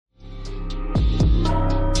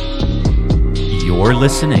You're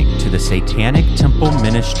listening to the Satanic Temple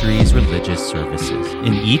Ministries religious services.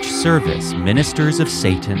 In each service, ministers of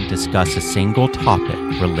Satan discuss a single topic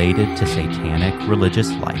related to satanic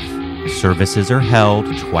religious life. Services are held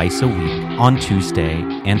twice a week on Tuesday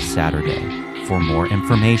and Saturday. For more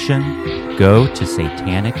information, go to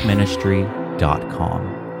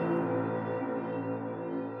satanicministry.com.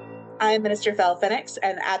 I'm Minister Fel Phoenix,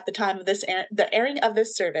 and at the time of the airing of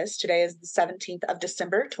this service, today is the 17th of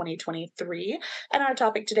December, 2023, and our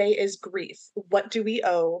topic today is grief. What do we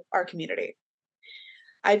owe our community?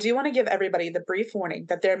 I do want to give everybody the brief warning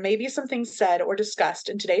that there may be some things said or discussed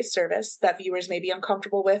in today's service that viewers may be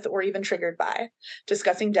uncomfortable with or even triggered by.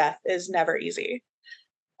 Discussing death is never easy,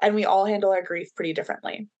 and we all handle our grief pretty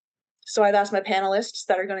differently. So I've asked my panelists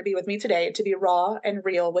that are going to be with me today to be raw and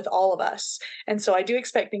real with all of us. And so I do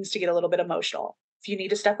expect things to get a little bit emotional. If you need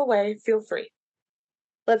to step away, feel free.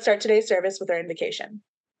 Let's start today's service with our invocation.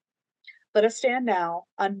 Let us stand now,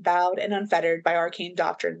 unbowed and unfettered by arcane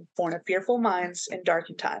doctrine, born of fearful minds in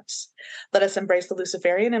darkened times. Let us embrace the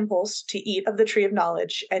Luciferian impulse to eat of the tree of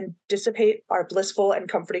knowledge and dissipate our blissful and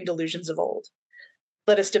comforting delusions of old.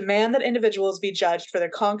 Let us demand that individuals be judged for their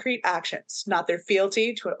concrete actions, not their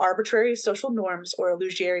fealty to arbitrary social norms or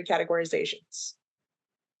illusory categorizations.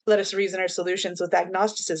 Let us reason our solutions with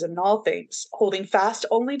agnosticism in all things, holding fast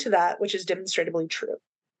only to that which is demonstrably true.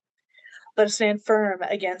 Let us stand firm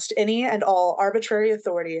against any and all arbitrary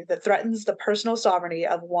authority that threatens the personal sovereignty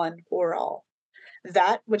of one or all.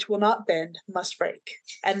 That which will not bend must break,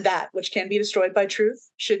 and that which can be destroyed by truth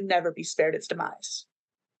should never be spared its demise.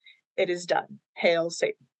 It is done. Hail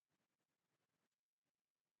Satan.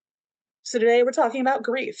 So today we're talking about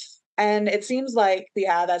grief. And it seems like we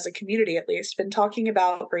have, as a community at least, been talking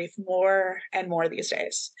about grief more and more these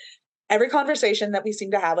days. Every conversation that we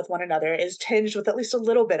seem to have with one another is tinged with at least a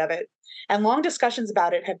little bit of it. And long discussions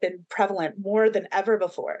about it have been prevalent more than ever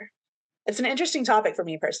before. It's an interesting topic for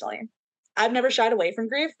me personally. I've never shied away from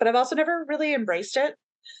grief, but I've also never really embraced it.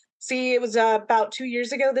 See, it was about 2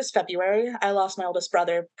 years ago this February, I lost my oldest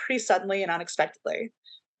brother pretty suddenly and unexpectedly.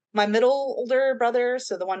 My middle older brother,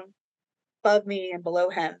 so the one above me and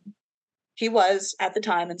below him, he was, at the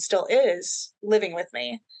time, and still is, living with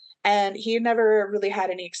me, and he had never really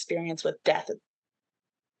had any experience with death.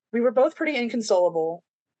 We were both pretty inconsolable.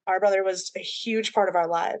 Our brother was a huge part of our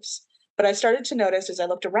lives, but I started to notice as I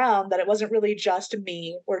looked around that it wasn't really just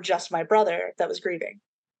me or just my brother that was grieving.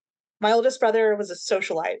 My oldest brother was a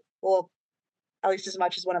socialite, well, at least as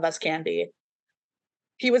much as one of us can be.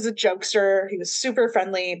 He was a jokester. He was super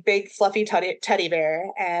friendly, big, fluffy teddy bear,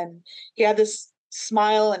 and he had this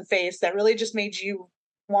smile and face that really just made you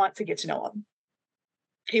want to get to know him.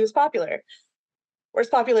 He was popular, or as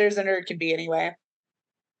popular as a nerd can be anyway.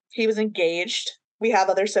 He was engaged. We have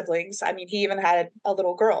other siblings. I mean, he even had a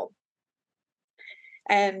little girl.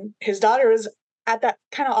 And his daughter was at that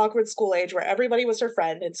kind of awkward school age where everybody was her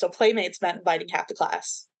friend, and so playmates meant inviting half the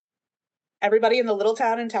class. Everybody in the little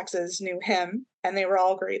town in Texas knew him, and they were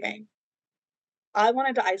all grieving. I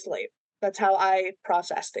wanted to isolate. That's how I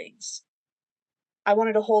process things. I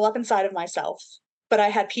wanted to hole up inside of myself, but I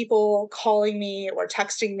had people calling me or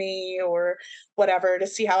texting me or whatever to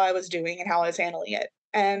see how I was doing and how I was handling it.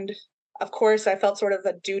 And of course, I felt sort of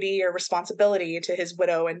a duty or responsibility to his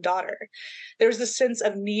widow and daughter. There was this sense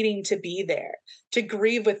of needing to be there, to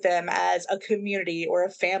grieve with them as a community or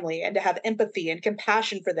a family, and to have empathy and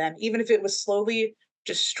compassion for them, even if it was slowly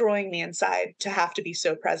destroying me inside to have to be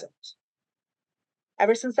so present.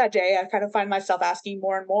 Ever since that day, I kind of find myself asking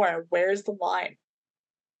more and more, where's the line?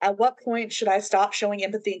 At what point should I stop showing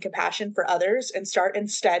empathy and compassion for others and start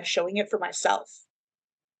instead showing it for myself?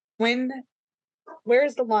 Where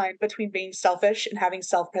is the line between being selfish and having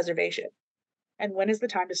self-preservation? And when is the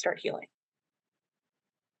time to start healing?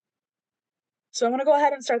 So I'm going to go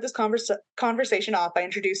ahead and start this conversation off by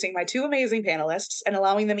introducing my two amazing panelists and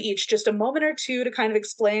allowing them each just a moment or two to kind of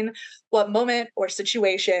explain what moment or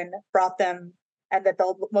situation brought them and that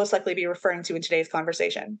they'll most likely be referring to in today's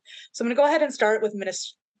conversation. So I'm going to go ahead and start with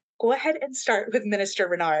Minister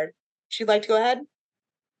Renard. She'd like to go ahead?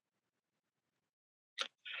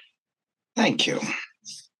 Thank you.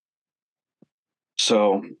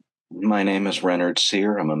 So, my name is Renard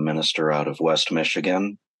Sear. I'm a minister out of West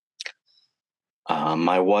Michigan.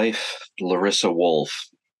 My wife, Larissa Wolf,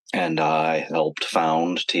 and I helped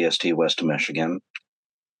found TST West Michigan.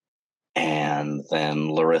 And then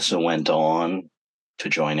Larissa went on to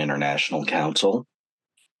join International Council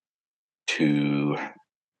to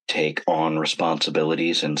take on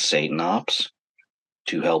responsibilities in Satan Ops,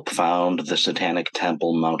 to help found the Satanic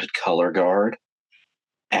Temple Mounted Color Guard,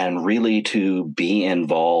 and really to be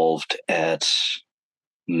involved at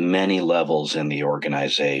many levels in the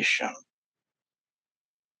organization.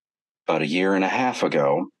 About a year and a half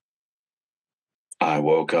ago, I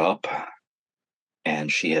woke up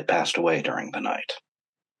and she had passed away during the night.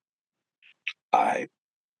 I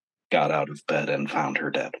got out of bed and found her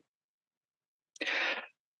dead.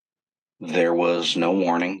 There was no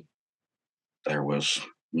warning. There was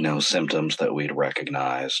no symptoms that we'd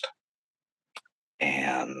recognized.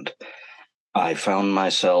 And I found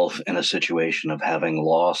myself in a situation of having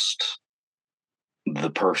lost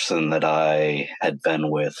the person that I had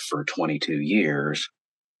been with for 22 years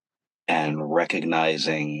and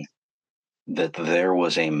recognizing that there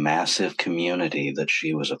was a massive community that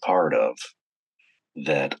she was a part of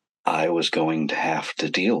that I was going to have to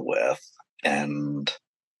deal with. And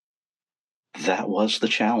that was the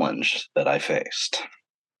challenge that I faced.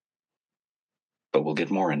 But we'll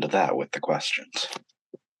get more into that with the questions.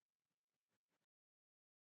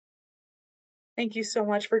 Thank you so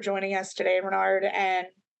much for joining us today, Bernard, and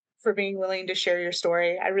for being willing to share your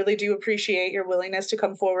story. I really do appreciate your willingness to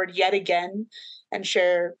come forward yet again and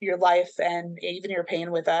share your life and even your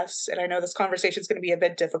pain with us. And I know this conversation is going to be a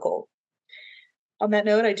bit difficult. On that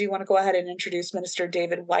note, I do want to go ahead and introduce Minister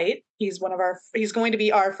David White. He's going to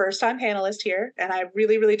be our first-time panelist here, and I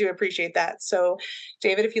really, really do appreciate that. So,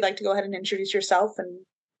 David, if you'd like to go ahead and introduce yourself.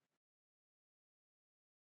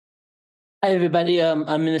 Hi, everybody.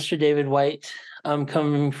 I'm Minister David White. I'm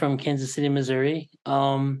coming from Kansas City, Missouri.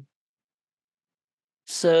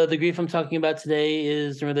 So the grief I'm talking about today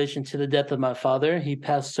is in relation to the death of my father. He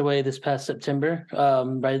passed away this past September,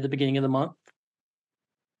 right at the beginning of the month.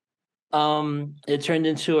 It turned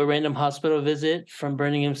into a random hospital visit from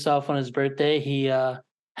burning himself on his birthday. He had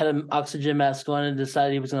an oxygen mask on and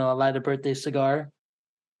decided he was going to light a birthday cigar.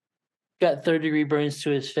 Got third-degree burns to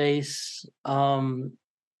his face.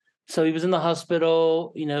 So he was in the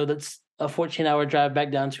hospital. That's a 14-hour drive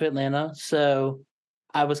back down to Atlanta. So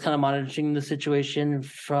I was kind of monitoring the situation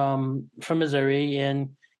from Missouri and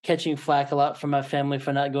catching flack a lot from my family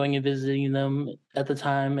for not going and visiting them at the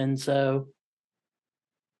time. And so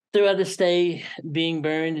throughout his stay, being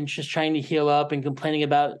burned and just trying to heal up and complaining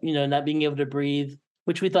about, not being able to breathe,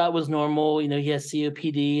 which we thought was normal. He has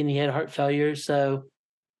COPD and he had heart failure. So,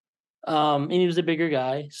 and he was a bigger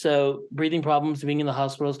guy. So breathing problems, being in the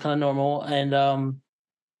hospital is kind of normal. And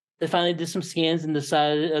they finally did some scans and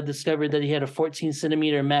discovered that he had a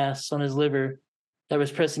 14-centimeter mass on his liver that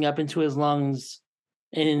was pressing up into his lungs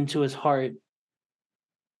and into his heart.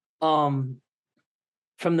 From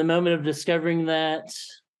the moment of discovering that,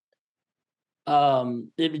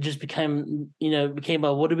 it just became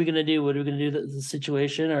a, what are we going to do? What are we going to do with the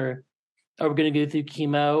situation? Or are we going to go through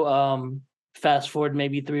chemo? Fast forward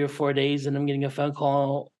maybe 3 or 4 days, and I'm getting a phone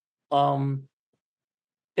call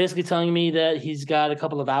basically telling me that he's got a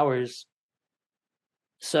couple of hours.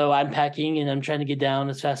 So I'm packing and I'm trying to get down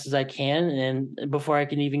as fast as I can. And before I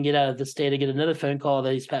can even get out of the state, I get another phone call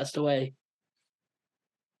that he's passed away.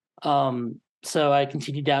 So I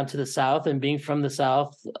continue down to the South, and being from the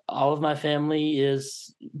South, all of my family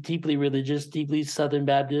is deeply religious, deeply Southern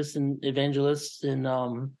Baptist and evangelists. And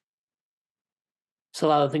so a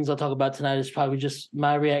lot of things I'll talk about tonight is probably just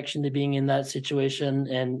my reaction to being in that situation.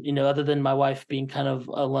 And, other than my wife being kind of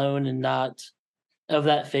alone and not of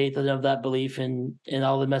that faith and of that belief, and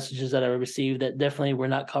all the messages that I received that definitely were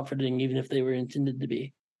not comforting, even if they were intended to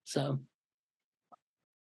be. So.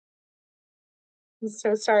 I'm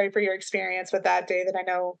so sorry for your experience with that, David. I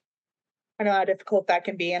know how difficult that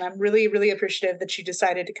can be. And I'm really, really appreciative that you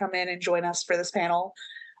decided to come in and join us for this panel.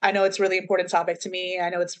 I know it's a really important topic to me. I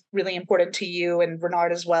know it's really important to you and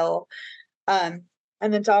Bernard as well. And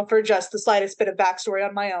then to offer just the slightest bit of backstory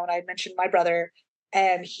on my own, I mentioned my brother,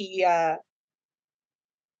 and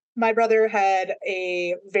my brother had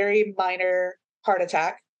a very minor heart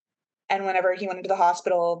attack. And whenever he went into the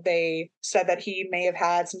hospital, they said that he may have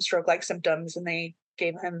had some stroke-like symptoms, and they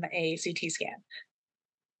gave him a CT scan.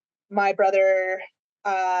 My brother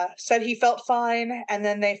said he felt fine, and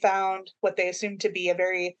then they found what they assumed to be a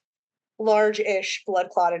very large-ish blood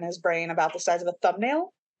clot in his brain, about the size of a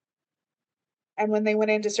thumbnail. And when they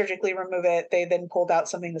went in to surgically remove it, they then pulled out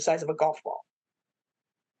something the size of a golf ball.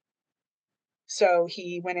 So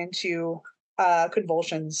he went into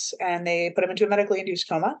convulsions, and they put him into a medically induced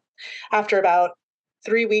coma. After about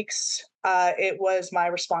 3 weeks, it was my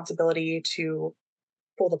responsibility to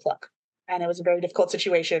pull the plug. And it was a very difficult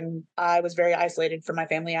situation. I was very isolated from my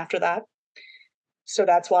family after that. So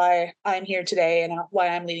that's why I'm here today and why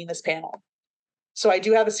I'm leading this panel. So I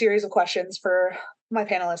do have a series of questions for my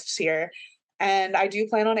panelists here, and I do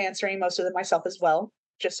plan on answering most of them myself as well,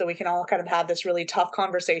 just so we can all kind of have this really tough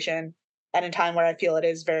conversation at a time where I feel it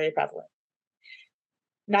is very prevalent.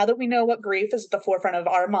 now that we know what grief is at the forefront of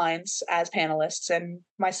our minds as panelists and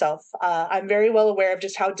myself, I'm very well aware of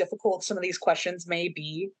just how difficult some of these questions may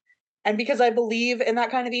be. And because I believe in that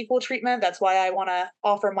kind of equal treatment, that's why I want to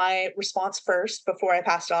offer my response first before I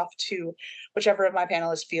pass it off to whichever of my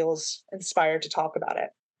panelists feels inspired to talk about it.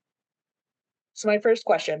 So my first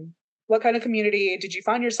question, what kind of community did you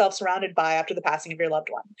find yourself surrounded by after the passing of your loved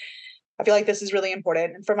one? I feel like this is really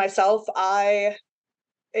important. And for myself,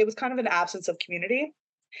 it was kind of an absence of community.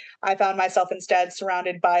 I found myself instead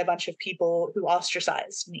surrounded by a bunch of people who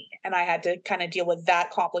ostracized me. And I had to kind of deal with that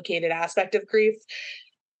complicated aspect of grief,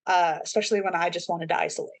 especially when I just wanted to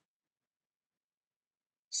isolate.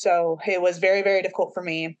 So it was very, very difficult for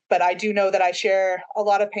me. But I do know that I share a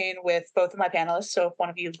lot of pain with both of my panelists. So if one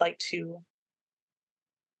of you would like to,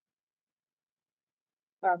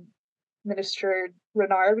 Minister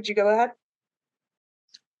Renard, would you go ahead?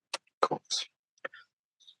 Of course.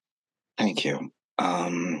 Thank you.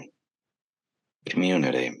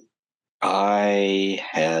 Community. I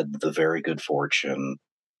had the very good fortune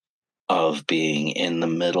of being in the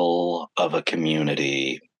middle of a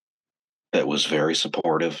community that was very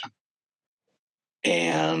supportive,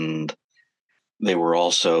 and they were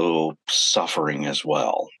also suffering as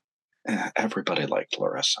well. Everybody liked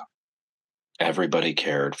Larissa. Everybody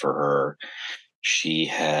cared for her.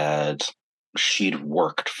 She'd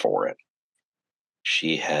worked for it.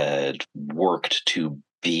 She had worked to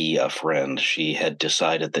be a friend. She had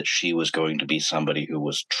decided that she was going to be somebody who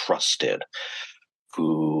was trusted,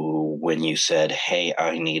 who, when you said, hey,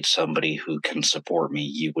 I need somebody who can support me,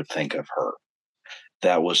 you would think of her.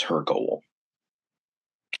 That was her goal.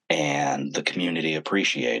 And the community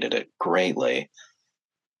appreciated it greatly.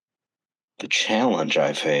 The challenge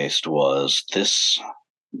I faced was this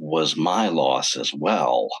was my loss as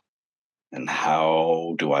well. And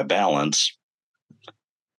how do I balance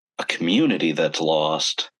a community that's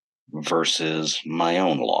lost versus my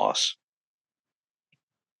own loss?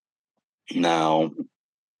 Now,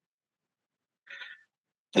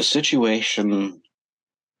 the situation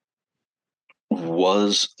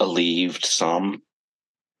was alleviated some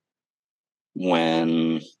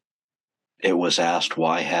when it was asked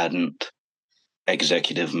why hadn't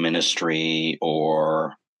executive ministry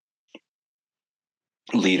or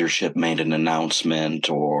leadership made an announcement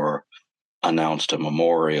or announced a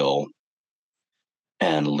memorial.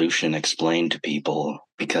 And Lucian explained to people,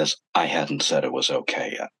 because I hadn't said it was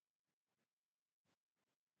okay yet,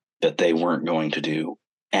 that they weren't going to do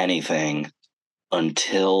anything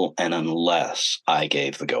until and unless I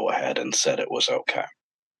gave the go-ahead and said it was okay.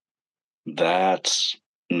 That's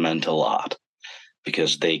meant a lot,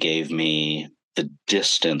 because they gave me the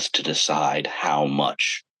distance to decide how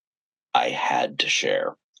much I had to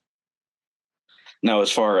share. Now,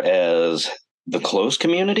 as far as the close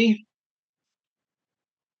community,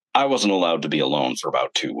 I wasn't allowed to be alone for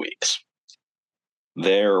about 2 weeks.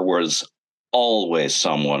 There was always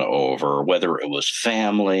someone over, whether it was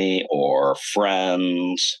family or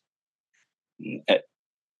friends.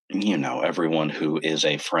 You know, everyone who is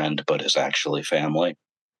a friend but is actually family.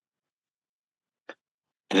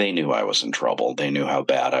 They knew I was in trouble. They knew how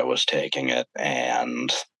bad I was taking it,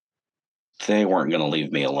 and they weren't going to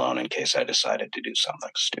leave me alone in case I decided to do something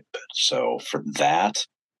stupid. So for that,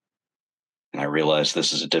 and I realize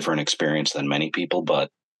this is a different experience than many people, but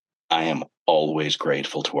I am always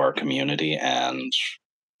grateful to our community, and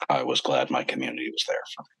I was glad my community was there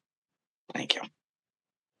for me. Thank you.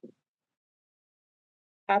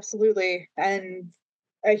 Absolutely. And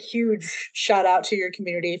a huge shout out to your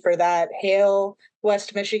community for that. Hail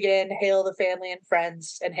West Michigan, hail the family and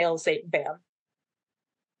friends, and hail Satan Fam.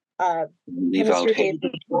 Leave out hail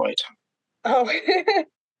Detroit. Oh,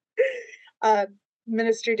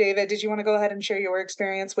 Minister David, did you want to go ahead and share your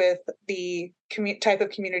experience with the type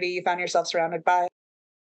of community you found yourself surrounded by?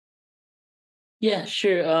 Yeah,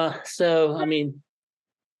 sure. So, I mean,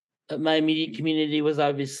 my immediate community was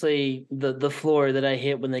obviously the floor that I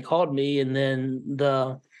hit when they called me, and then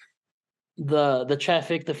the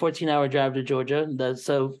traffic, the 14-hour drive to Georgia.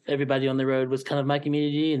 So everybody on the road was kind of my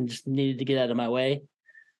community and just needed to get out of my way.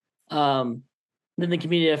 Then the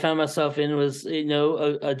community I found myself in was,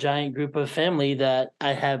 a giant group of family that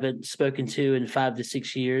I haven't spoken to in 5 to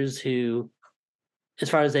 6 years, who, as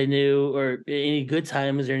far as they knew, or any good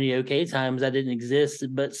times or any okay times, I didn't exist,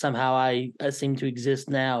 but somehow I seem to exist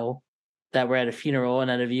now that we're at a funeral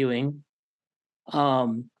and at a viewing.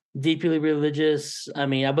 Deeply religious. I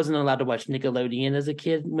mean, I wasn't allowed to watch Nickelodeon as a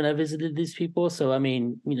kid when I visited these people. So, I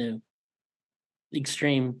mean,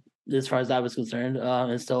 extreme as far as I was concerned,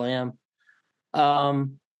 and still am.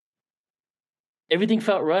 everything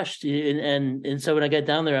felt rushed. And so when I got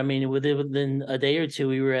down there, I mean, within a day or two,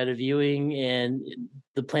 we were at a viewing and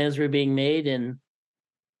the plans were being made, and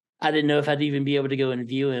I didn't know if I'd even be able to go and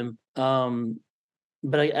view him.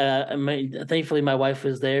 But thankfully my wife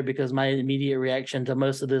was there, because my immediate reaction to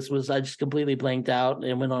most of this was I just completely blanked out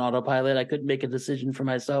and went on autopilot. I couldn't make a decision for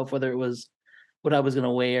myself whether it was what I was going to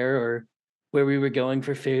wear or where we were going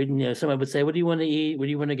for food. And, someone would say, "What do you want to eat? Where do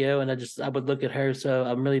you want to go?" And I would look at her. So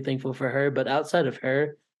I'm really thankful for her. But outside of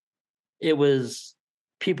her, it was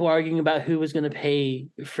people arguing about who was going to pay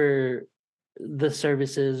for the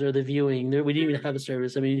services or the viewing. We didn't even have a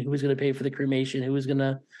service. I mean, who was going to pay for the cremation? Who was going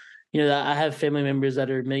to, I have family members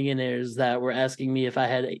that are millionaires that were asking me if I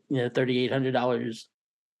had, $3,800.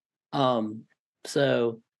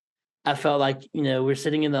 So I felt like, we're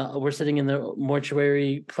sitting in the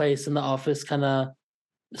mortuary place in the office, kind of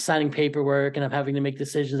signing paperwork, and I'm having to make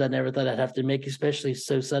decisions I never thought I'd have to make, especially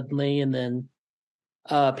so suddenly. And then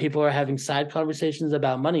people are having side conversations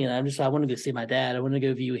about money, and I want to go see my dad. I want to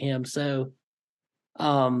go view him. So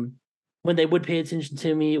when they would pay attention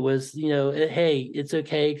to me, it was, hey, it's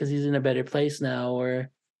okay because he's in a better place now, or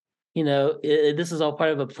this is all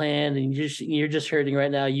part of a plan, and you're just hurting right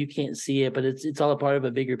now. You can't see it, but it's all a part of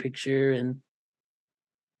a bigger picture. And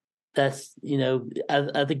that's,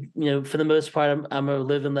 I think, for the most part, I'm a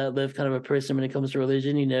live and let live kind of a person when it comes to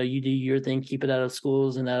religion. You do your thing, keep it out of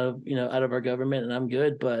schools and out of our government, and I'm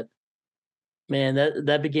good. But man,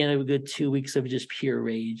 that began a good 2 weeks of just pure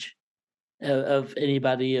rage of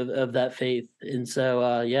anybody of that faith. And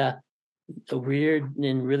so, yeah, a weird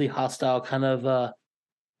and really hostile kind of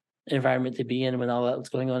environment to be in when all that was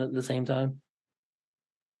going on at the same time.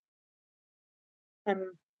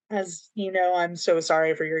 As you know, I'm so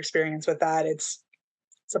sorry for your experience with that. It's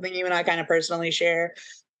something you and I kind of personally share.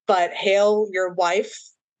 But hail your wife,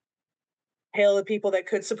 hail the people that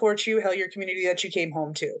could support you, hail your community that you came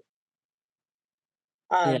home to.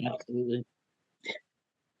 Yeah, absolutely.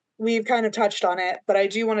 We've kind of touched on it, but I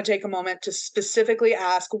do want to take a moment to specifically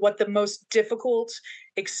ask what the most difficult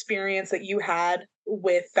experience that you had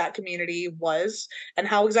with that community was, and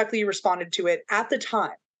how exactly you responded to it at the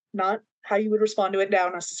time, not how you would respond to it now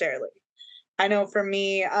necessarily. I know for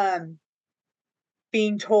me,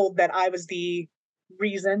 being told that I was the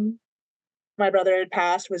reason my brother had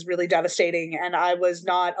passed was really devastating, and I was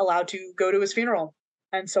not allowed to go to his funeral.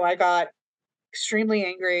 And so I got extremely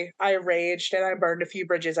angry. I raged and I burned a few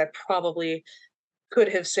bridges I probably could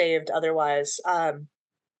have saved otherwise. And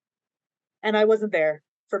I wasn't there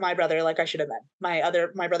for my brother like I should have been.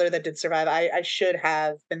 My brother that did survive, I should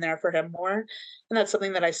have been there for him more. And that's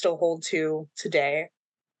something that I still hold to today.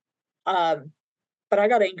 But I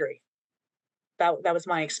got angry. That was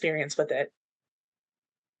my experience with it.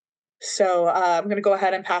 So I'm going to go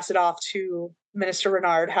ahead and pass it off to Minister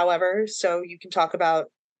Renard, however, so you can talk about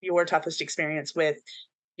your toughest experience with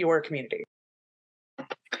your community.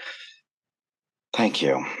 Thank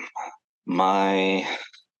you. My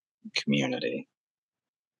community.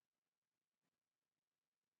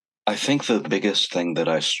 I think the biggest thing that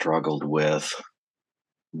I struggled with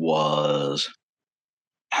was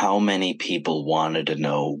how many people wanted to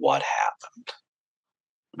know what happened.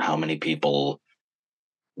 How many people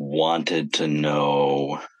wanted to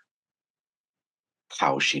know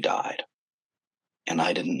how she died. And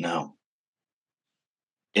I didn't know.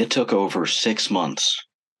 It took over 6 months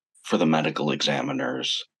for the medical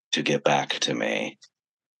examiners to get back to me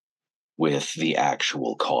with the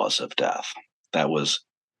actual cause of death. That was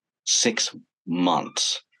 6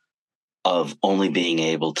 months of only being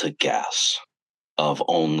able to guess, of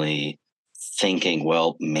only thinking,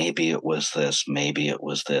 well, maybe it was this, maybe it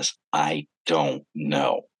was this. I don't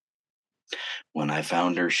know. When I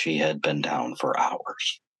found her, she had been down for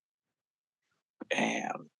hours.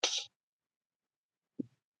 And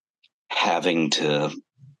having to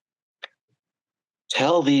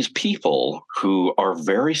tell these people who are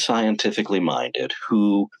very scientifically minded,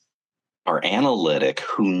 who are analytic,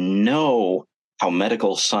 who know how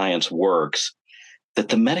medical science works, that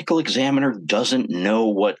the medical examiner doesn't know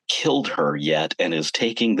what killed her yet and is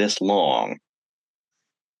taking this long.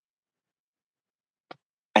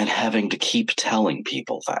 And having to keep telling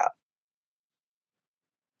people that.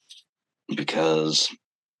 Because,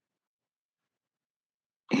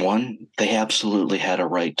 one, they absolutely had a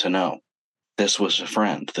right to know. This was a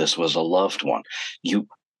friend. This was a loved one.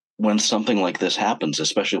 When something like this happens,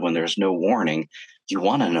 especially when there's no warning, you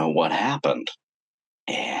want to know what happened.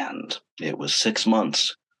 And it was 6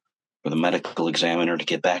 months for the medical examiner to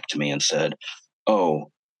get back to me and said, oh,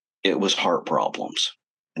 it was heart problems.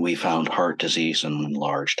 We found heart disease and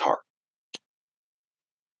enlarged heart.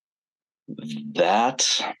 That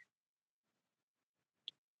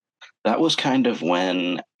That was kind of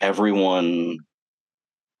when everyone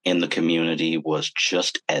in the community was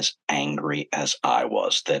just as angry as I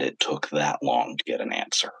was that it took that long to get an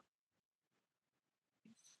answer.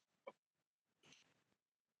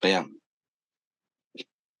 But yeah.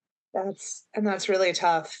 That's really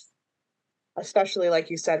tough, especially like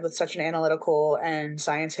you said, with such an analytical and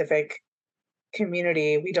scientific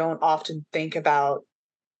community. We don't often think about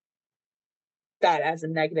that as a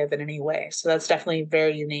negative in any way. So that's definitely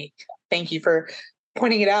very unique. Thank you for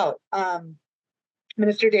pointing it out.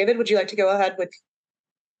 Minister David, would you like to go ahead with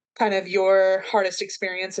kind of your hardest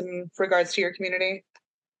experience in regards to your community?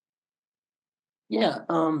 Yeah.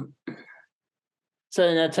 So,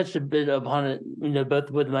 and I touched a bit upon it, both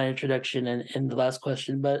with my introduction and the last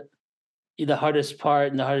question, but the hardest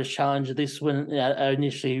part and the hardest challenge, at least when I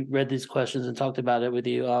initially read these questions and talked about it with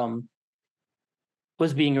you,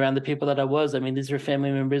 was being around the people that I was. I mean, these were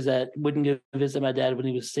family members that wouldn't go visit my dad when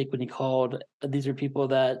he was sick, when he called. These are people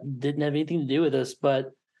that didn't have anything to do with us. But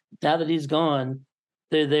now that he's gone,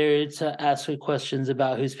 they're there to ask her questions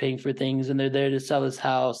about who's paying for things, and they're there to sell his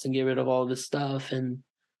house and get rid of all this stuff. And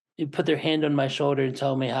they put their hand on my shoulder and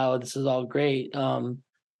tell me how this is all great. That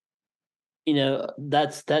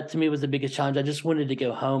to me was the biggest challenge. I just wanted to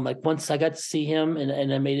go home. Like once I got to see him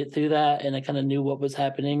and I made it through that and I kind of knew what was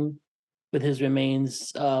happening with his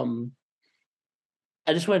remains, I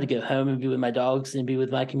just wanted to go home and be with my dogs and be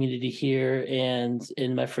with my community here and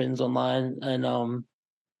my friends online. And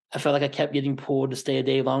I felt like I kept getting pulled to stay a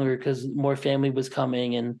day longer because more family was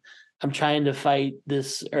coming, and I'm trying to fight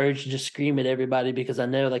this urge to just scream at everybody because I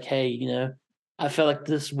know, like, hey, I felt like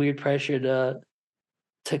this weird pressure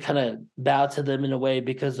to kind of bow to them in a way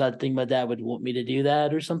because I think my dad would want me to do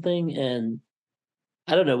that or something. And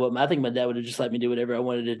I don't know what I think my dad would have just let me do whatever I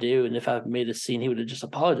wanted to do. And if I made a scene, he would have just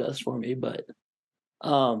apologized for me. But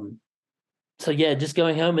so yeah, just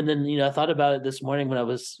going home. And then, I thought about it this morning when I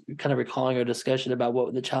was kind of recalling our discussion about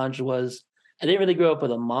what the challenge was. I didn't really grow up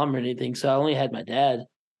with a mom or anything, so I only had my dad.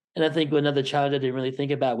 And I think another challenge I didn't really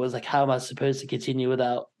think about was like, how am I supposed to continue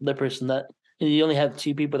without the person that, you only have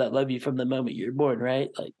two people that love you from the moment you're born, right?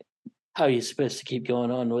 Like, how are you supposed to keep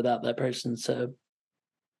going on without that person? So I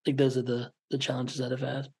think those are the challenges that I've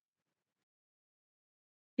had.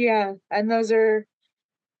 Yeah, and those are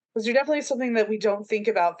definitely something that we don't think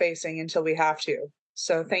about facing until we have to.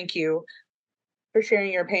 So thank you for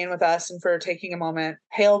sharing your pain with us and for taking a moment.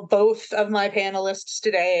 Hail both of my panelists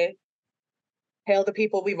today. Hail the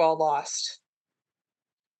people we've all lost.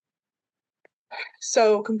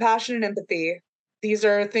 So compassion and empathy, these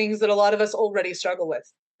are things that a lot of us already struggle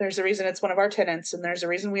with. There's a reason it's one of our tenets, and there's a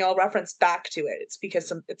reason we all reference back to it. It's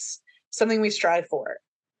because it's something we strive for.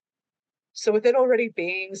 So with it already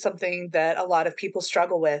being something that a lot of people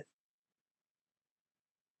struggle with,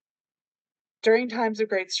 during times of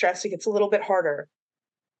great stress, it gets a little bit harder.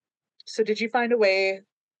 So did you find a way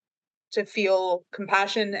to feel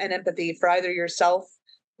compassion and empathy for either yourself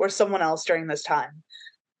or someone else during this time?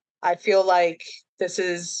 I feel like this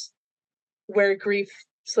is where grief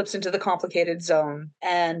slips into the complicated zone,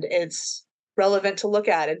 and it's relevant to look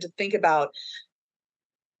at and to think about,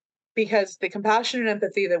 because the compassion and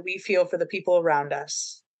empathy that we feel for the people around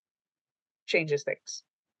us changes things.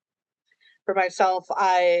 For myself,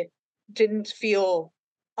 I didn't feel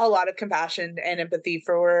a lot of compassion and empathy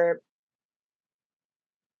for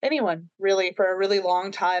anyone really for a really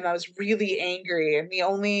long time. I was really angry, and the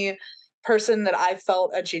only person that I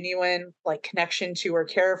felt a genuine connection to or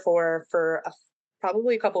care for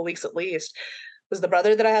probably a couple of weeks at least was the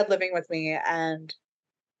brother that I had living with me and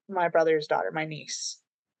my brother's daughter, my niece.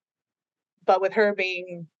 But with her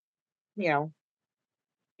being,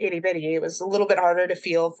 itty bitty, it was a little bit harder to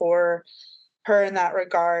feel for her in that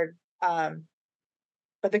regard. But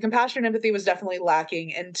the compassion and empathy was definitely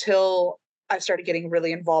lacking until I started getting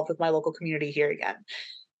really involved with my local community here again.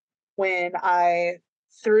 When I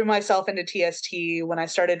threw myself into TST, when I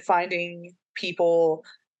started finding people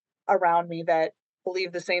around me that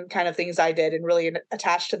believed the same kind of things I did and really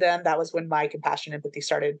attached to them, that was when my compassion and empathy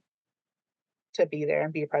started to be there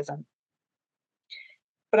and be present.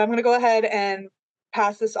 But I'm going to go ahead and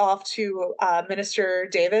pass this off to Minister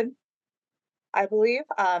David, I believe.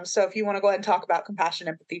 So if you want to go ahead and talk about compassion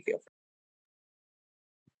and empathy, feel free.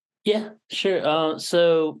 Yeah, sure.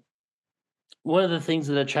 So one of the things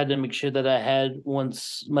that I tried to make sure that I had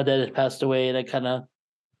once my dad had passed away and I kind of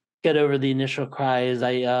got over the initial cry is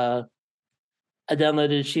I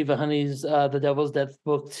downloaded Shiva Honey's The Devil's Death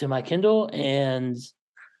book to my Kindle, and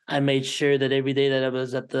I made sure that every day that I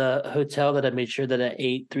was at the hotel that I made sure that I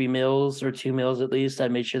ate 3 meals or 2 meals at least. I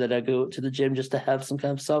made sure that I go to the gym just to have some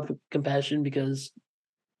kind of self-compassion because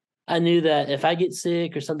I knew that if I get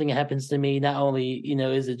sick or something happens to me, not only,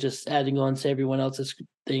 is it just adding on to everyone else's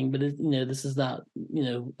thing, but this is not,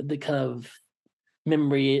 the kind of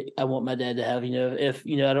memory I want my dad to have. If,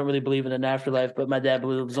 I don't really believe in an afterlife, but my dad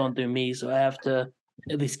lives on through me, so I have to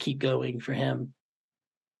at least keep going for him.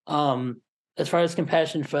 As far as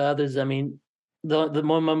compassion for others, I mean, the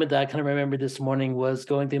one moment that I kind of remember this morning was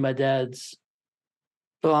going through my dad's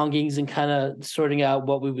belongings and kind of sorting out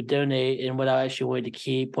what we would donate and what I actually wanted to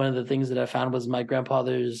keep. One of the things that I found was my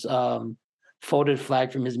grandfather's folded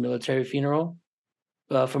flag from his military funeral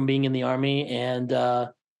from being in the army, and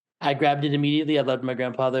I grabbed it immediately. I loved my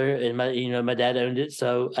grandfather, and my dad owned it,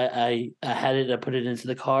 so I had it. I put it into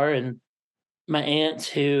the car, and my aunt,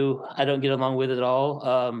 who I don't get along with at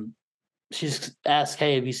all, she's asked,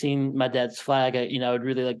 "Hey, have you seen my dad's flag? I would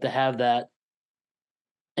really like to have that."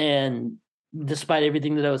 And despite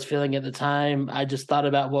everything that I was feeling at the time, I just thought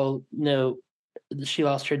about, well, no, she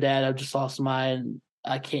lost her dad. I've just lost mine.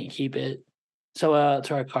 I can't keep it. So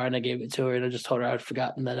to our car, and I gave it to her, and I just told her I'd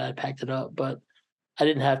forgotten that I packed it up, but I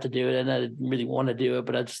didn't have to do it, and I didn't really want to do it,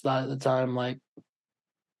 but I just thought at the time, like,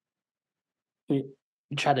 we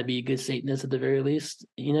try to be a good Satanist at the very least,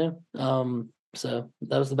 So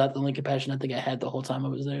that was about the only compassion I think I had the whole time I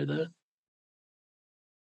was there, though.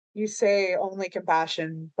 You say only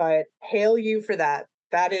compassion, but hail you for that.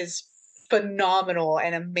 That is phenomenal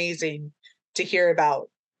and amazing to hear about.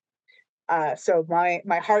 So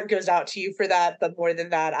my heart goes out to you for that, but more than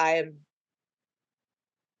that, I am,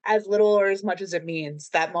 as little or as much as it means,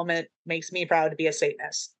 that moment makes me proud to be a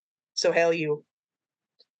Satanist. So hail you.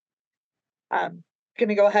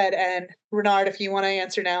 Gonna go ahead and Renard, if you want to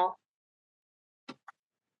answer now.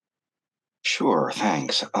 Sure,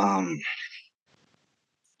 thanks.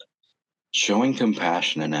 Showing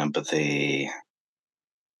compassion and empathy.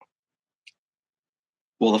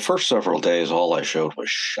 Well, the first several days, all I showed was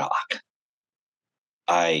shock.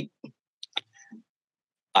 I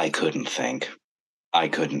couldn't think. I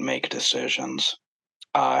couldn't make decisions.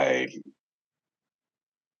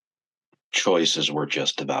 Choices were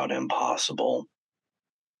just about impossible.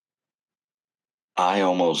 I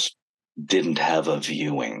almost didn't have a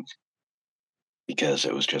viewing because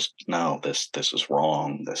it was just, no, this is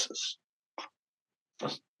wrong.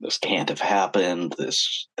 This can't have happened.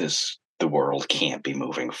 The world can't be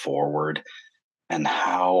moving forward. And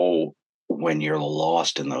how, when you're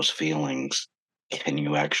lost in those feelings, can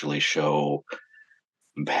you actually show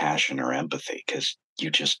compassion or empathy? Because you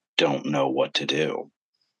just don't know what to do.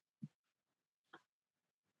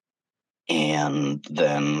 And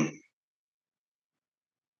then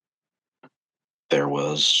there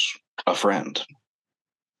was a friend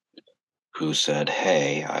who said,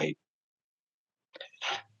 "Hey,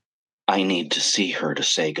 I need to see her to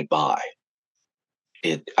say goodbye.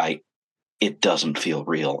 It doesn't feel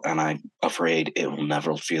real, and I'm afraid it will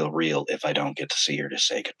never feel real if I don't get to see her to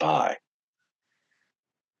say goodbye."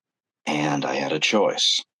 And I had a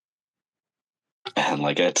choice. And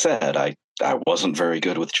like I said, I wasn't very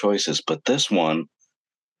good with choices, but this one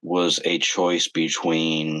was a choice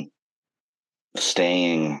between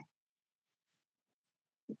staying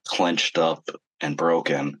clenched up and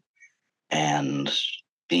broken and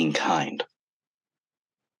being kind.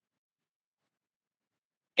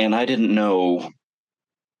 And I didn't know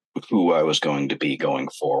who I was going to be going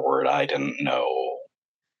forward. I didn't know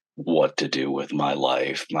what to do with my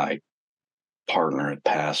life. My partner had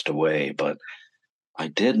passed away, but I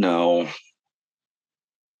did know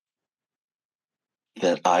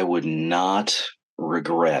that I would not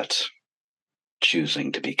regret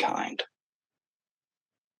choosing to be kind.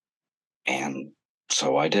 And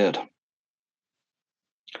so I did.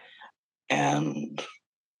 And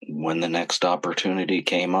when the next opportunity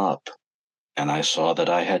came up and I saw that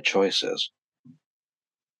I had choices,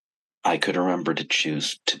 I could remember to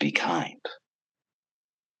choose to be kind.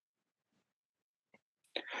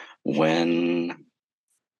 When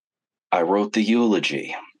I wrote the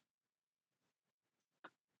eulogy,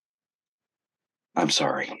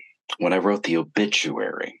 when I wrote the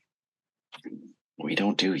obituary, we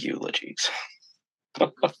don't do eulogies.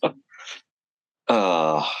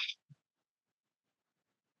 That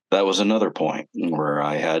was another point where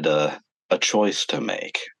I had a choice to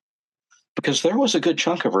make, because there was a good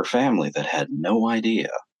chunk of her family that had no idea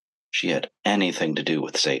she had anything to do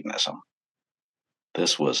with Satanism.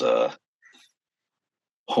 This was a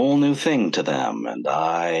whole new thing to them, and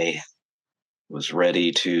I was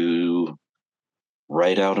ready to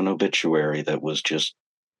write out an obituary that was just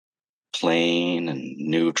plain and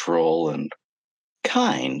neutral and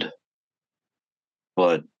kind,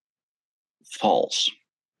 but false.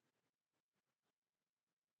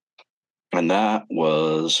 And that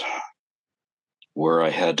was where I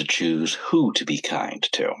had to choose who to be kind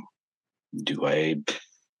to. Do I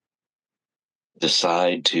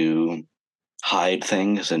decide to hide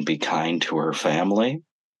things and be kind to her family?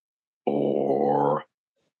 Or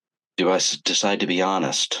do I decide to be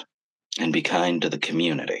honest and be kind to the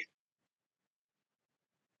community?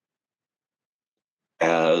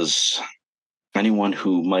 As anyone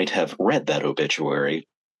who might have read that obituary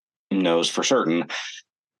knows for certain,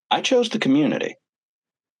 I chose the community.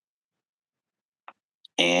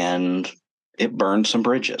 And it burned some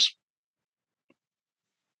bridges.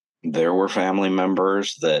 There were family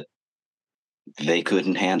members that they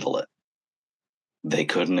couldn't handle it. They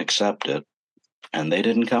couldn't accept it. And they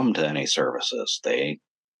didn't come to any services. They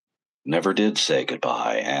never did say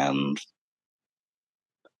goodbye. And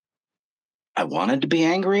I wanted to be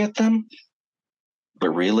angry at them, but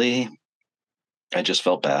really, I just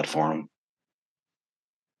felt bad for them.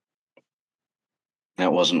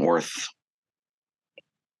 That wasn't worth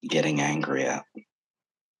getting angry at.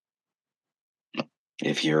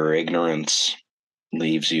 If your ignorance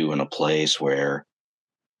leaves you in a place where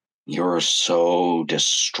you're so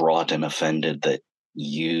distraught and offended that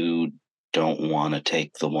you don't want to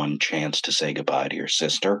take the one chance to say goodbye to your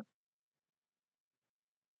sister,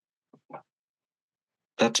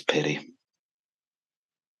 that's pity.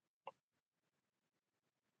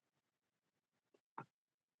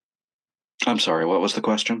 I'm sorry, what was the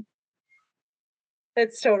question?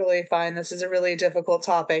 It's totally fine. This is a really difficult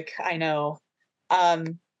topic, I know.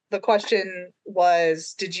 The question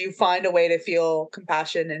was, did you find a way to feel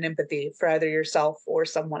compassion and empathy for either yourself or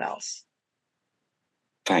someone else?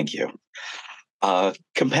 Thank you.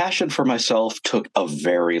 Compassion for myself took a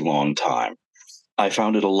very long time. I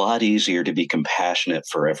found it a lot easier to be compassionate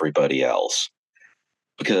for everybody else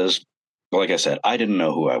because, like I said, I didn't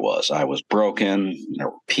know who I was. I was broken. There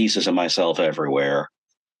were pieces of myself everywhere,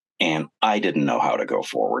 and I didn't know how to go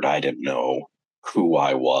forward. I didn't know who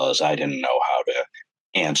I was. I didn't know how to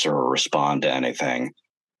answer or respond to anything.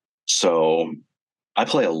 So I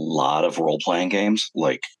play a lot of role-playing games,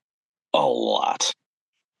 like a lot.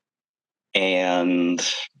 And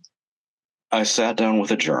I sat down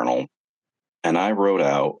with a journal and I wrote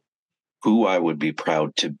out who I would be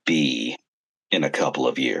proud to be in a couple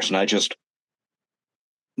of years. And I just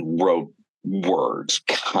wrote words: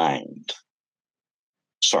 kind,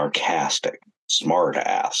 sarcastic,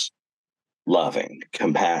 smartass, loving,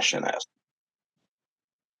 compassionate,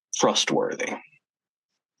 trustworthy.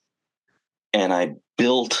 And I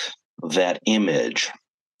built that image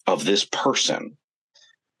of this person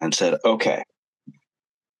and said, okay,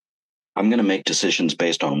 I'm going to make decisions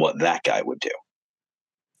based on what that guy would do.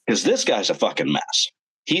 Because this guy's a fucking mess.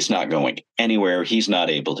 He's not going anywhere. He's not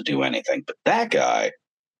able to do anything. But that guy,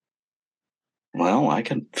 well, I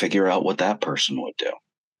can figure out what that person would do.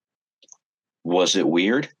 Was it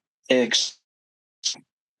weird? Did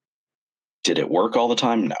it work all the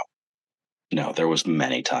time? No. No, there was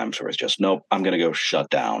many times where it's just, nope, I'm going to go shut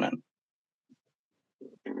down and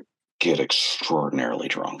get extraordinarily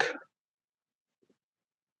drunk.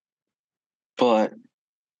 But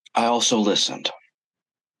I also listened.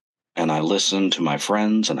 And I listened to my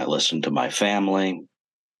friends and I listened to my family.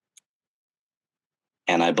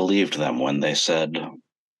 And I believed them when they said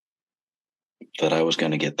that I was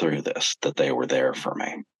going to get through this, that they were there for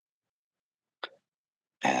me.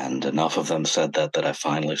 And enough of them said that I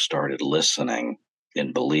finally started listening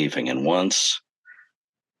and believing. And once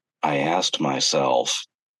I asked myself,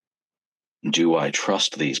 do I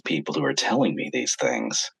trust these people who are telling me these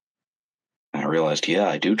things? And I realized, yeah,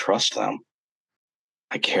 I do trust them.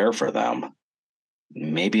 I care for them.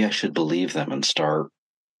 Maybe I should believe them and start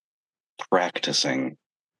practicing.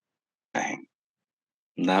 And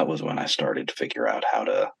that was when I started to figure out how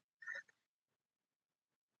to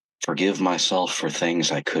forgive myself for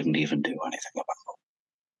things I couldn't even do anything about.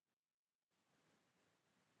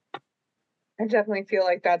 I definitely feel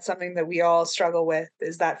like that's something that we all struggle with,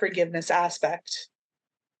 is that forgiveness aspect.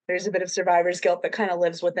 There's a bit of survivor's guilt that kind of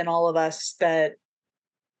lives within all of us that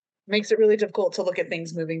makes it really difficult to look at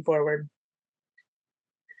things moving forward.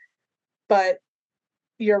 But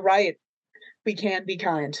you're right. We can be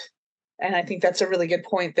kind. And I think that's a really good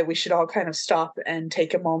point that we should all kind of stop and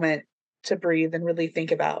take a moment to breathe and really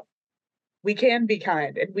think about. We can be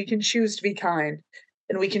kind and we can choose to be kind.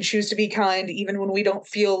 And we can choose to be kind even when we don't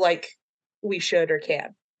feel like we should or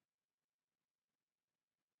can.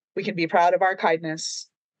 We can be proud of our kindness,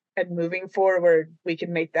 and moving forward, we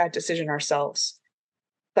can make that decision ourselves.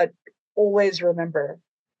 But always remember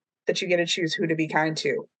that you get to choose who to be kind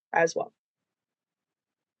to as well.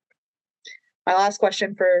 My last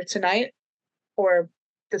question for tonight, or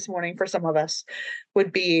this morning for some of us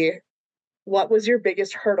would be, what was your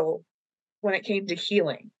biggest hurdle when it came to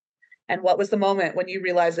healing? And what was the moment when you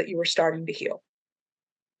realized that you were starting to heal?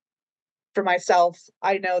 For myself,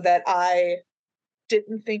 I know that I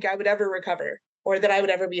didn't think I would ever recover or that I would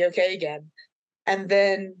ever be okay again. And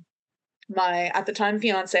then my, at the time,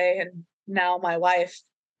 fiance and now my wife,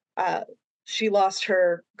 she lost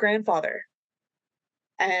her grandfather.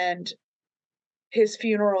 And his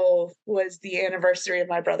funeral was the anniversary of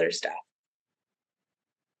my brother's death.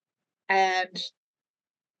 And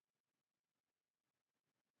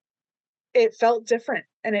it felt different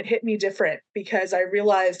and it hit me different because I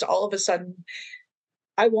realized all of a sudden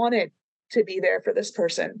I wanted to be there for this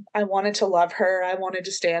person. I wanted to love her. I wanted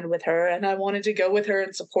to stand with her, and I wanted to go with her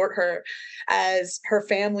and support her as her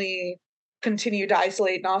family continued to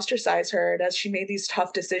isolate and ostracize her, and as she made these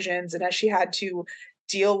tough decisions, and as she had to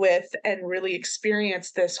deal with and really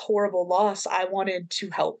experience this horrible loss. I wanted to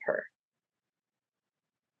help her.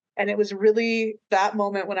 And it was really that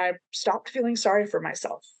moment when I stopped feeling sorry for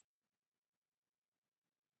myself.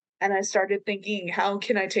 And I started thinking, how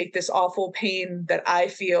can I take this awful pain that I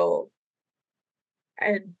feel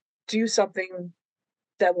and do something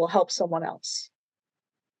that will help someone else?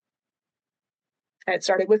 And it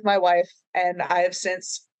started with my wife, and I have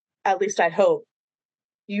since, at least I hope,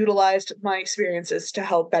 utilized my experiences to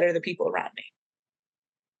help better the people around me.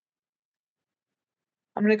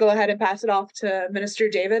 I'm going to go ahead and pass it off to Minister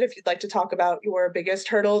David if you'd like to talk about your biggest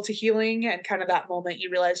hurdle to healing and kind of that moment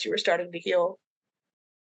you realized you were starting to heal.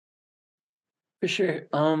 For sure.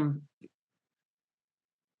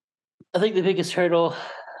 I think the biggest hurdle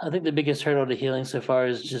to healing so far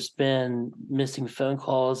has just been missing phone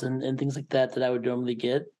calls and things like that I would normally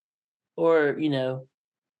get. Or,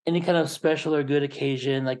 any kind of special or good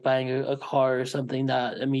occasion, like buying a car or something,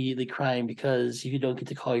 not immediately crying because you don't get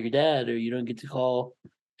to call your dad, or you don't get to call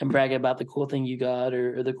and brag about the cool thing you got,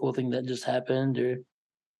 or the cool thing that just happened, or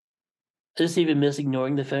I just even miss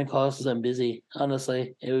ignoring the phone calls because I'm busy.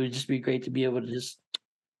 Honestly, it would just be great to be able to just,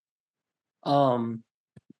 I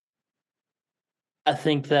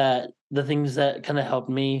think that the things that kind of helped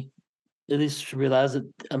me at least realize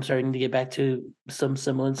that I'm starting to get back to some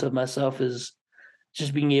semblance of myself is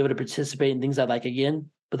just being able to participate in things I like again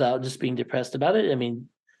without just being depressed about it. I mean,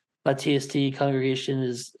 my TST congregation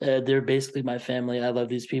is, they're basically my family. I love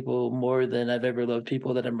these people more than I've ever loved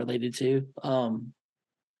people that I'm related to.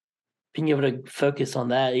 Being able to focus on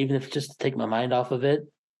that, even if just to take my mind off of it.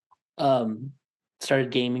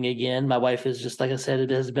 Started gaming again. My wife is just, like I said,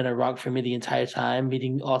 it has been a rock for me the entire time.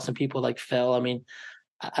 Meeting awesome people like Phil. I mean,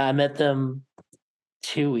 I met them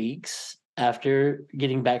 2 weeks after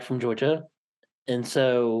getting back from Georgia. And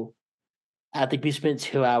so I think we spent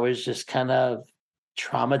 2 hours just kind of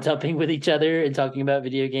trauma dumping with each other and talking about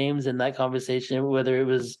video games. And that conversation, whether it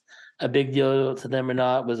was a big deal to them or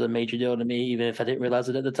not, was a major deal to me, even if I didn't realize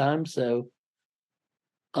it at the time. So,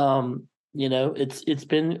 it's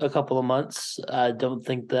been a couple of months. I don't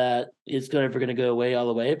think that it's ever going to go away all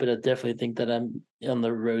the way, but I definitely think that I'm on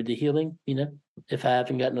the road to healing. If I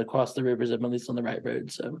haven't gotten across the rivers, I'm at least on the right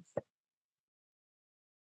road. So.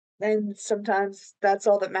 And sometimes that's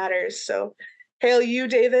all that matters. So hail you,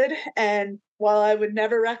 David. And while I would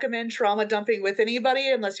never recommend trauma dumping with anybody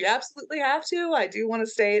unless you absolutely have to, I do want to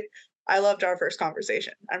state I loved our first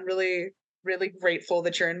conversation. I'm really, really grateful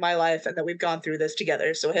that you're in my life and that we've gone through this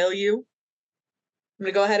together. So hail you. I'm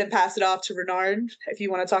going to go ahead and pass it off to Renard if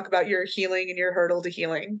you want to talk about your healing and your hurdle to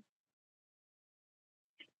healing.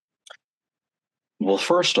 Well,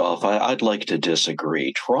 first off, I'd like to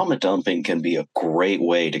disagree. Trauma dumping can be a great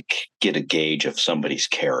way to get a gauge of somebody's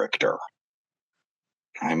character.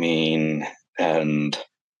 I mean, and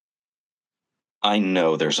I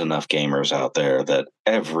know there's enough gamers out there that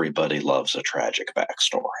everybody loves a tragic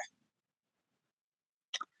backstory.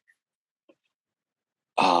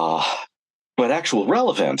 But actual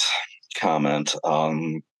relevant comment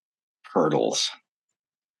on hurdles.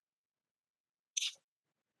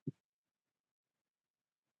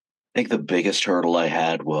 I think the biggest hurdle I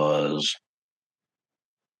had was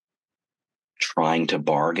trying to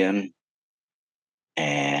bargain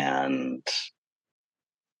and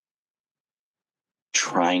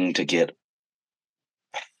trying to get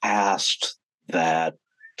past that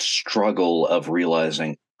struggle of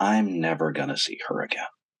realizing I'm never going to see her again.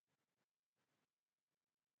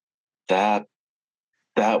 That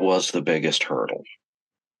was the biggest hurdle.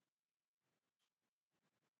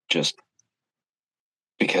 Just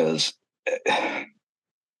because I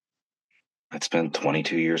spent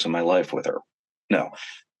 22 years of my life with her. No,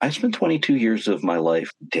 I spent 22 years of my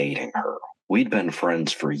life dating her. We'd been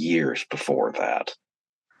friends for years before that.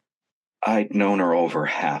 I'd known her over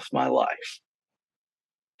half my life.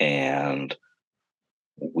 And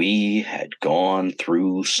we had gone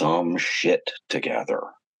through some shit together.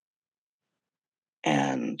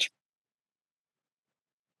 And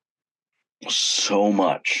so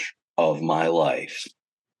much of my life,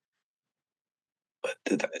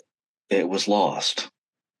 it was lost.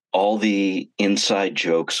 All the inside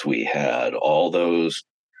jokes we had, all those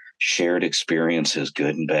shared experiences,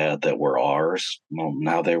 good and bad, that were ours, well,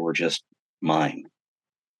 now they were just mine.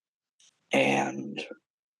 And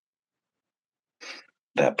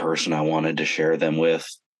that person I wanted to share them with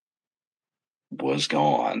was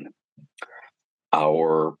gone.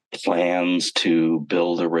 Our plans to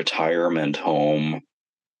build a retirement home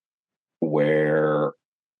where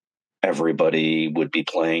everybody would be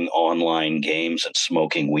playing online games and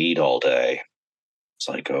smoking weed all day. It's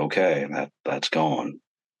like, okay, that's gone.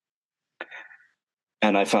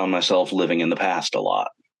 And I found myself living in the past a lot,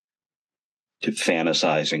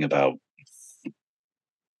 fantasizing about,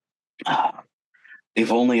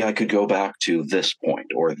 if only I could go back to this point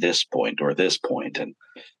or this point or this point and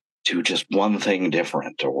do just one thing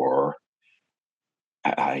different, or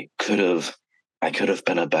I could have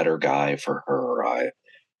been a better guy for her.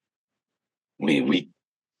 We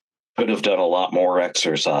could have done a lot more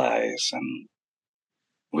exercise, and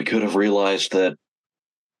we could have realized that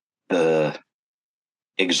the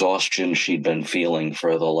exhaustion she'd been feeling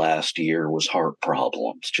for the last year was heart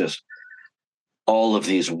problems. Just all of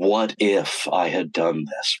these, what if I had done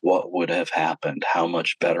this? What would have happened? How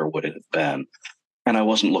much better would it have been? And I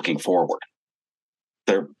wasn't looking forward.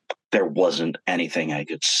 There wasn't anything I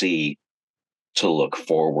could see to look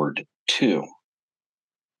forward to.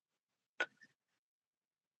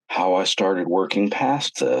 How I started working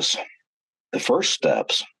past this, the first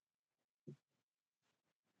steps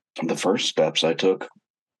I took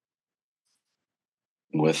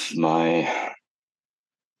with the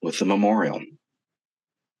memorial.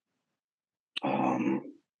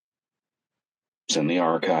 It's in the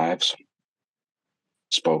archives.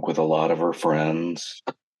 Spoke with a lot of her friends,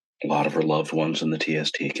 a lot of her loved ones in the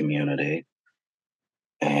TST community,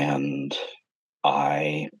 and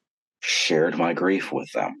I shared my grief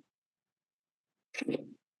with them.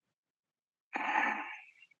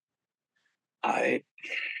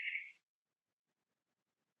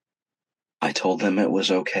 I told them it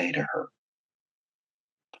was okay to hurt.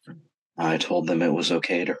 I told them it was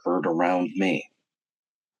okay to hurt around me.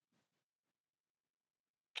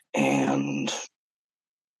 And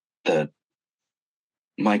that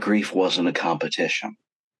my grief wasn't a competition.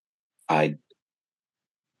 I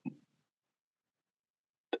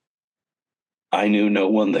knew no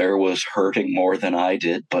one there was hurting more than I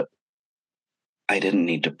did, but I didn't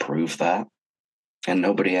need to prove that, and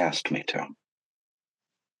nobody asked me to.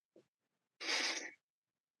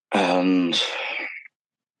 And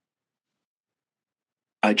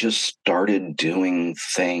I just started doing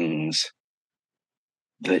things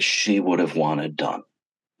that she would have wanted done,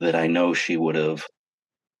 that I know she would have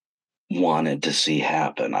wanted to see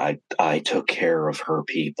happen. I took care of her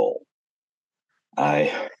people.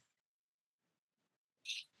 I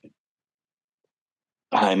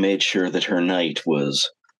made sure that her night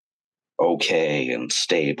was okay and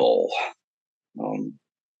stable.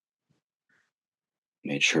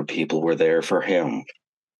 Made sure people were there for him.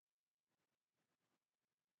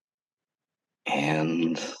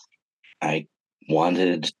 And I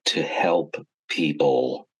wanted to help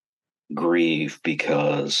people grieve,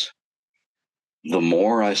 because the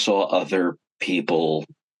more I saw other people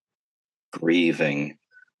grieving,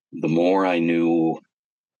 the more I knew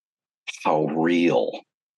how real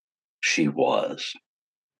she was,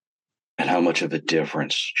 and how much of a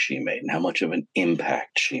difference she made, and how much of an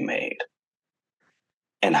impact she made,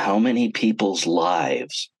 and how many people's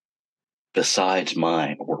lives besides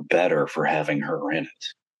mine were better for having her in it.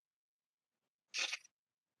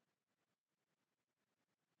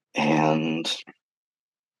 And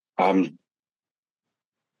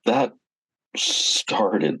that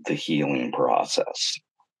started the healing process.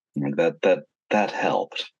 That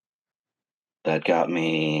helped. That got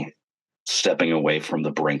me stepping away from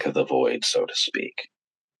the brink of the void, so to speak.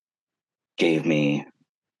 Gave me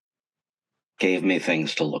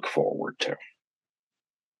things to look forward to.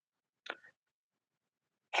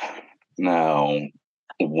 Now,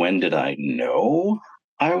 when did I know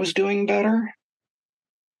I was doing better?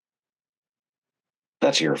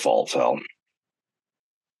 That's your fault, Phil.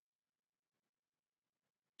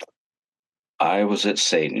 I was at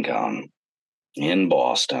SatanCon in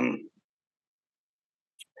Boston,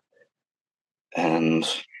 and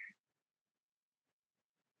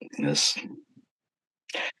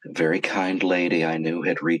A very kind lady I knew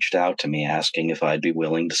had reached out to me asking if I'd be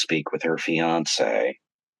willing to speak with her fiance.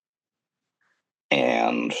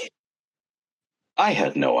 And I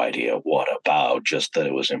had no idea what about, just that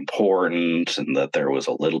it was important and that there was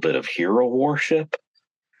a little bit of hero worship.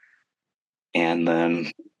 And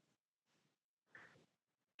then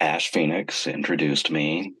Ash Phoenix introduced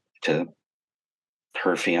me to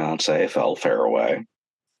her fiance, Fel Fairway.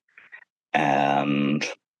 And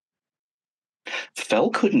Fel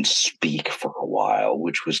couldn't speak for a while,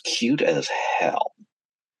 which was cute as hell.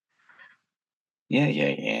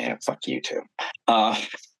 Yeah. Fuck you too.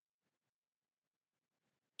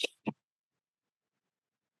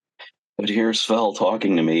 But here's Fel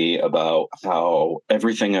talking to me about how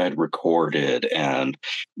everything I'd recorded and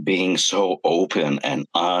being so open and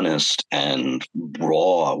honest and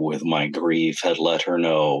raw with my grief had let her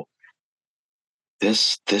know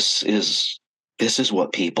this is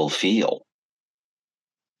what people feel.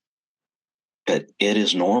 That it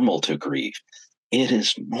is normal to grieve. It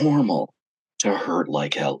is normal to hurt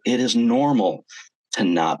like hell. It is normal to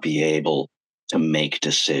not be able to make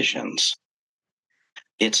decisions.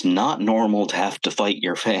 It's not normal to have to fight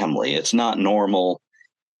your family. It's not normal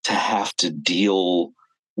to have to deal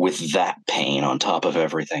with that pain on top of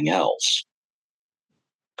everything else.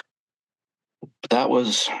 But that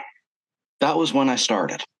was when I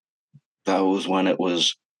started. That was when it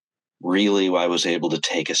was really I was able to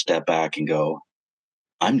take a step back and go,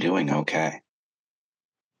 I'm doing okay.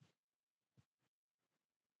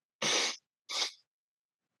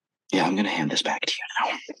 Yeah, I'm going to hand this back to you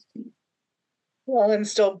now. Well, I'm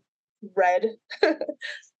still red.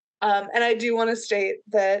 And I do want to state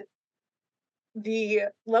that the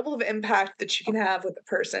level of impact that you can have with a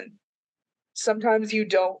person, sometimes you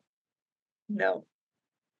don't know.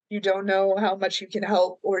 You don't know how much you can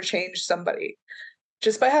help or change somebody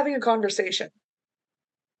just by having a conversation.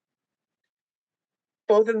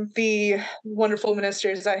 Both of the wonderful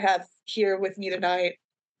ministers I have here with me tonight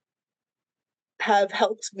have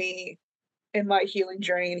helped me in my healing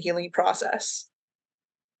journey and healing process.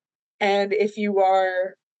 And if you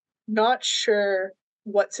are not sure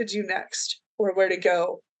what to do next or where to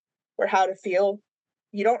go or how to feel,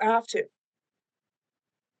 you don't have to.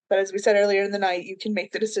 But as we said earlier in the night, you can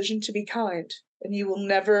make the decision to be kind, and you will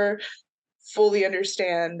never fully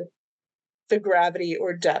understand the gravity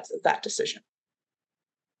or depth of that decision.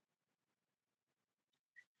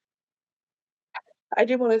 I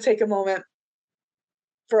do want to take a moment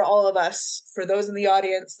for all of us, for those in the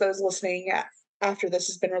audience, those listening after this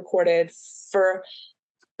has been recorded, for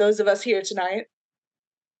those of us here tonight.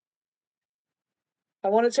 I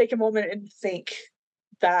want to take a moment and think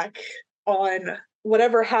back on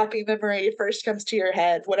whatever happy memory first comes to your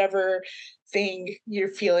head, whatever thing you're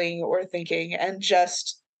feeling or thinking, and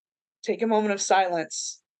just take a moment of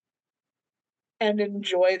silence and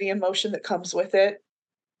enjoy the emotion that comes with it,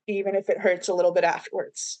 even if it hurts a little bit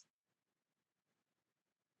afterwards.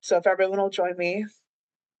 So if everyone will join me.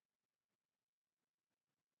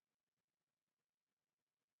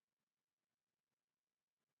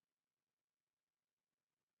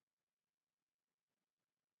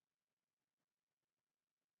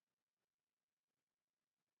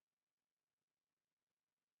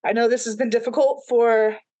 I know this has been difficult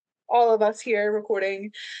for all of us here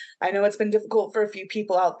recording. I know it's been difficult for a few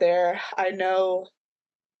people out there. I know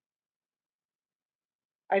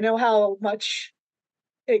how much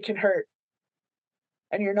it can hurt.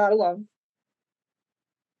 And you're not alone.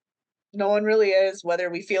 No one really is, whether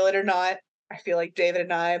we feel it or not. I feel like David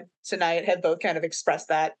and I tonight have both kind of expressed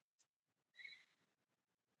that.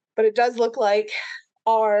 But it does look like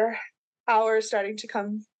our hour is starting to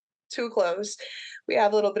come to a close. We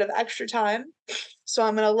have a little bit of extra time. So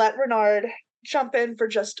I'm going to let Renard jump in for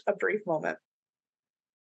just a brief moment.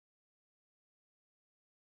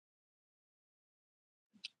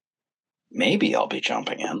 Maybe I'll be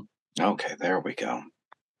jumping in. Okay, there we go.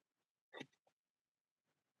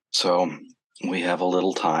 So we have a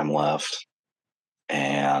little time left,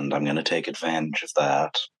 and I'm going to take advantage of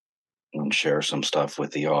that and share some stuff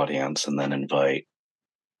with the audience, and then invite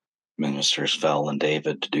Ministers Fel and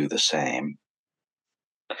David to do the same.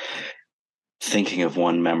 Thinking of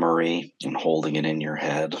one memory and holding it in your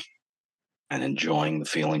head and enjoying the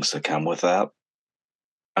feelings that come with that,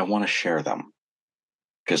 I want to share them.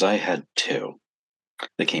 Because I had two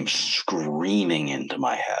that came screaming into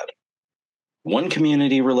my head. One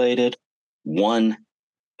community related, one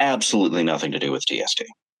absolutely nothing to do with TST.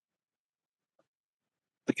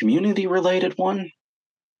 The community related one,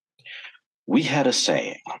 we had a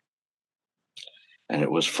saying, and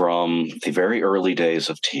it was from the very early days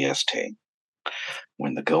of TST.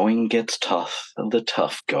 When the going gets tough, the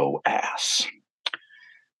tough go ass.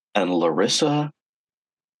 And Larissa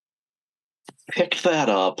picked that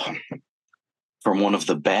up from one of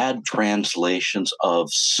the bad translations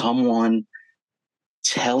of someone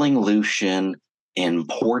telling Lucian in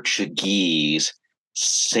Portuguese,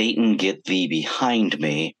 "Satan, get thee behind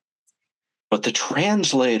me." But the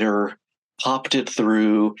translator popped it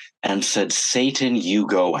through and said, "Satan, you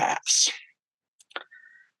go ass."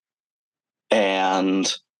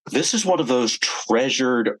 And this is one of those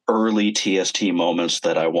treasured early TST moments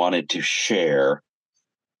that I wanted to share.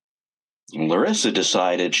 Larissa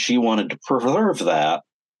decided she wanted to preserve that,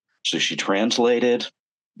 so she translated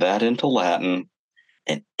that into Latin.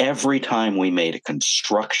 And every time we made a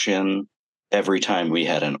construction, every time we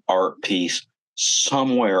had an art piece,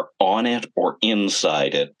 somewhere on it or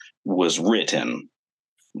inside it was written,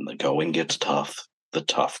 "The going gets tough, the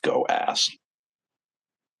tough go ass."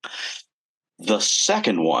 The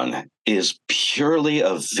second one is purely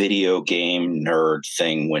a video game nerd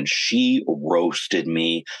thing when she roasted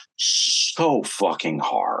me so fucking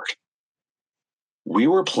hard. We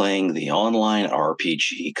were playing the online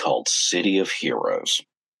RPG called City of Heroes.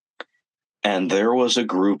 And there was a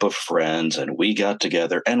group of friends, and we got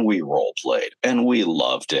together and we role played, and we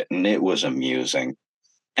loved it, and it was amusing.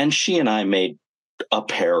 And she and I made a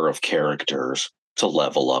pair of characters to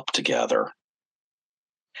level up together.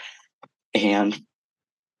 And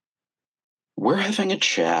we're having a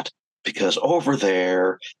chat because over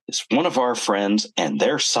there is one of our friends and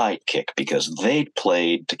their sidekick, because they'd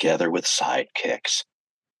played together with sidekicks.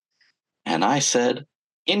 And I said,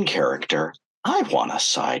 in character, I want a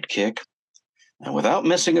sidekick. And without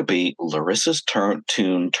missing a beat, Larissa's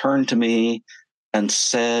tune turned to me and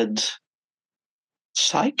said,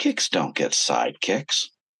 "Sidekicks don't get sidekicks."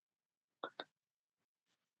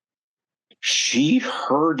 She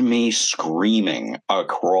heard me screaming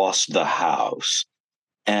across the house,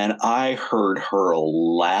 and I heard her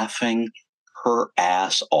laughing her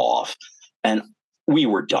ass off, and we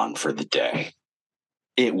were done for the day.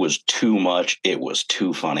 It was too much. It was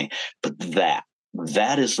too funny. But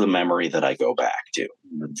that is the memory that I go back to.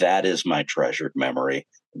 That is my treasured memory.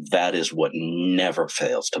 That is what never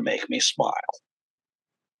fails to make me smile.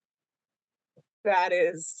 That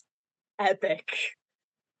is epic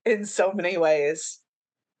in so many ways.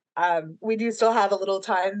 We do still have a little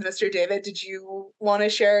time. Mr. David, did you want to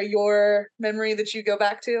share your memory that you go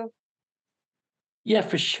back to? Yeah,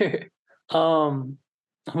 for sure. I'm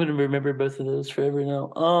gonna remember both of those forever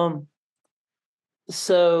now.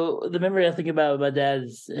 So the memory I think about with my dad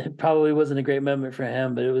is, it probably wasn't a great moment for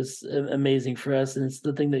him, but it was amazing for us, and it's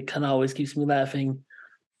the thing that kind of always keeps me laughing.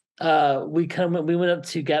 We went up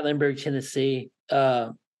to Gatlinburg, Tennessee,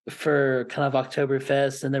 for kind of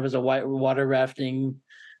Oktoberfest, and there was a white water rafting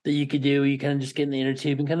that you could do. You kind of just get in the inner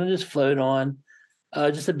tube and kind of just float on,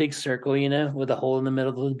 just a big circle, with a hole in the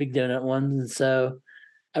middle, those big donut ones. And so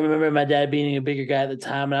I remember my dad being a bigger guy at the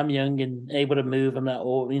time, and I'm young and able to move. I'm not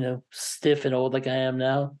old, stiff and old like I am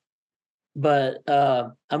now. But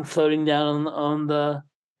I'm floating down on the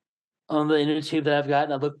inner tube that I've got,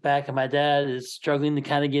 and I look back, and my dad is struggling to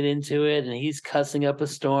kind of get into it, and he's cussing up a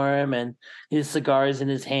storm, and his cigar is in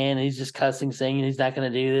his hand, and he's just cussing, saying he's not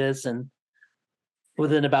going to do this. And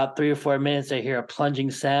within about 3 or 4 minutes, I hear a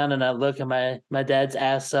plunging sound, and I look, and my dad's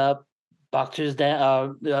ass up, boxers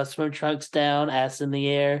down, swim trunks down, ass in the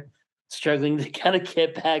air, struggling to kind of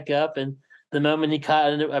get back up. And the moment he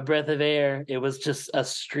caught a breath of air, it was just a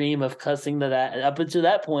stream of cussing that I, up until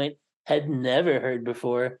that point, had never heard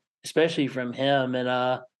before, especially from him. And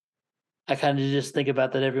I kind of just think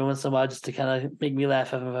about that every once in a while, just to kind of make me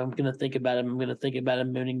laugh. If I'm going to think about him, I'm going to think about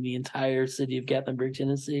him mooning the entire city of Gatlinburg,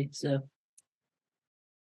 Tennessee. So.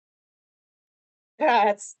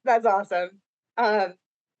 Yeah, that's awesome.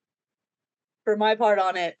 For my part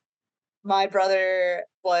on it, my brother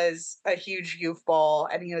was a huge goofball,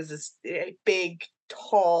 and he was this big,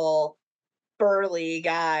 tall, burly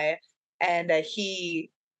guy, and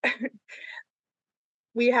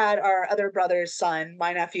we had our other brother's son,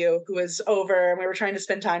 my nephew, who was over, and we were trying to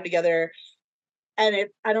spend time together. And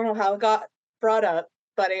I don't know how it got brought up,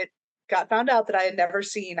 but it got found out that I had never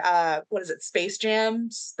seen what is it, Space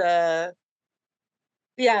Jams?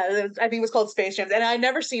 I think it was called Space Jams, and I'd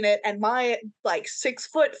never seen it. And my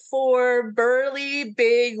 6'4" burly,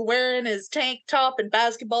 big, wearing his tank top and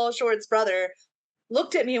basketball shorts brother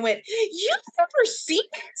looked at me and went, "You've never seen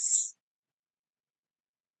this?"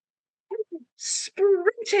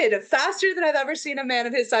 Sprinted faster than I've ever seen a man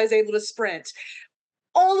of his size able to sprint,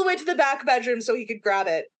 all the way to the back bedroom so he could grab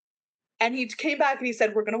it. And he came back and he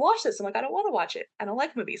said, "We're going to watch this." I'm like, "I don't want to watch it. I don't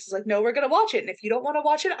like movies." He's like, "No, we're going to watch it. And if you don't want to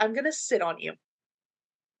watch it, I'm going to sit on you."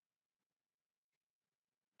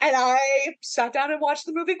 And I sat down and watched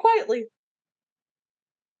the movie quietly.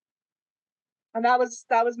 And that was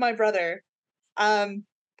my brother. Um,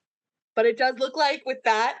 but it does look like with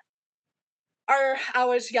that, our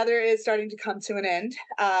hours together is starting to come to an end,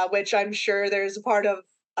 which I'm sure there's a part of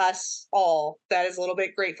us all that is a little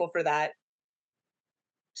bit grateful for that.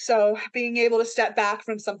 So, being able to step back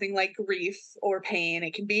from something like grief or pain,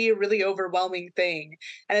 it can be a really overwhelming thing.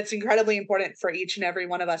 And it's incredibly important for each and every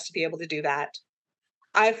one of us to be able to do that.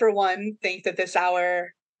 I, for one, think that this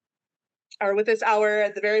hour, or with this hour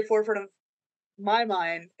at the very forefront of my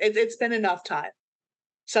mind, it's been enough time.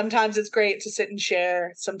 Sometimes it's great to sit and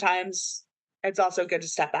share, sometimes it's also good to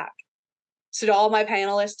step back. So, to all my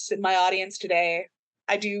panelists in my audience today,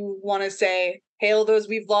 I do want to say, hail those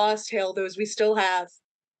we've lost, hail those we still have,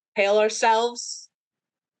 hail ourselves.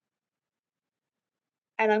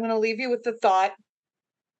 And I'm going to leave you with the thought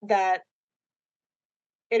that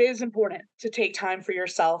it is important to take time for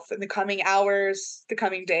yourself in the coming hours, the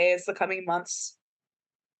coming days, the coming months,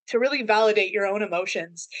 to really validate your own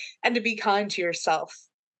emotions and to be kind to yourself.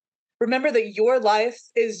 Remember that your life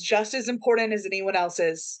is just as important as anyone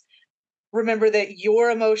else's. Remember that your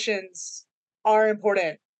emotions are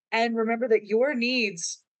important. And remember that your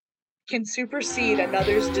needs can supersede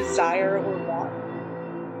another's desire or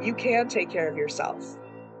want. You can take care of yourself.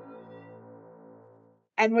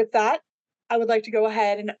 And with that, I would like to go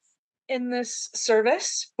ahead and end this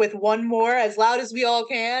service with one more, as loud as we all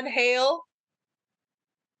can, hail.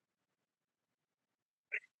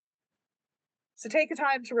 So take a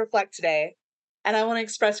time to reflect today. And I want to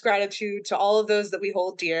express gratitude to all of those that we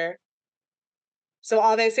hold dear. So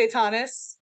Ave Satanis,